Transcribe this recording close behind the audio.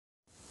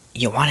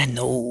You wanna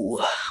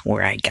know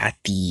where I got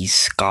these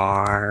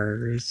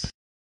scars?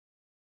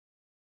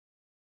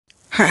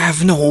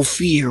 Have no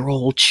fear,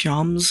 old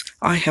chums.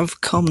 I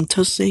have come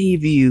to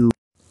save you.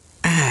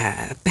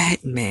 Ah,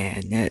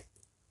 Batman.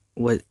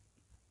 What?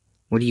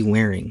 What are you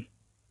wearing?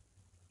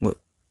 What?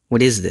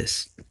 What is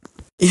this?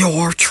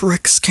 Your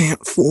tricks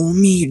can't fool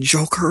me,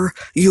 Joker.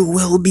 You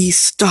will be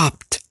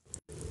stopped.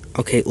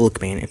 Okay,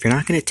 look, man. If you're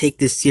not gonna take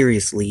this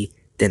seriously,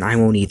 then I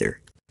won't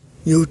either.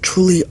 You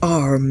truly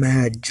are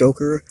mad,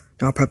 Joker.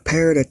 Now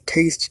prepare to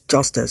taste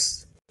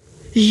justice.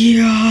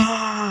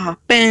 Yeah!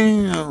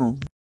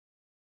 Bam!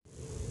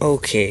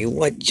 Okay,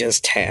 what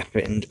just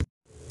happened?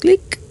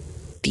 Click!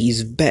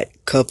 These bat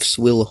cuffs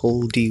will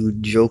hold you,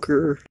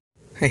 Joker.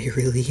 I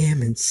really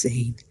am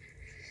insane.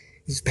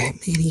 Is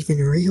Batman even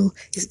real?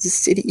 Is the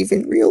city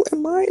even real?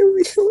 Am I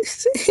real?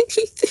 Is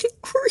anything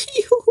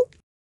real?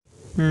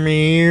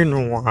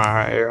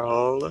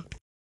 Meanwhile...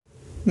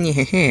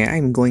 Yeah,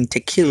 I'm going to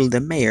kill the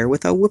mayor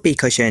with a whoopee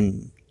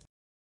cushion.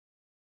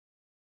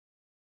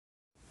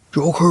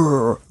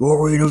 Joker,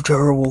 your reign of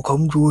terror will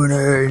come to an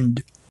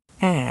end.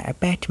 Ah,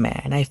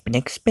 Batman, I've been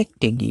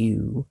expecting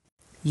you.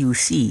 You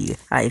see,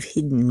 I've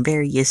hidden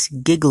various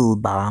giggle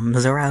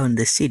bombs around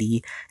the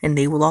city, and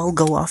they will all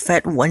go off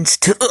at once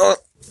to—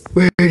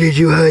 Where did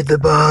you hide the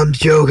bombs,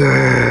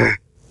 Joker?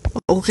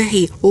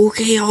 Okay,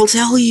 I'll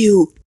tell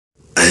you.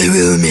 I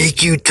will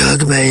make you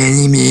talk by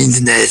any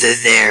means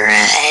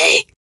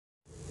necessary.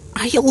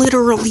 I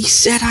literally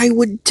said I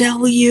would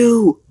tell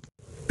you.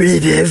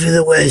 Prepare for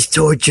the worst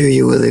torture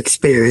you will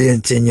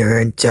experience in your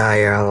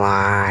entire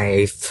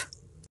life.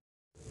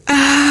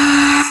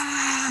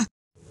 Ah!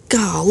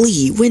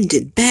 Golly, when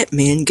did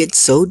Batman get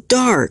so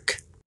dark?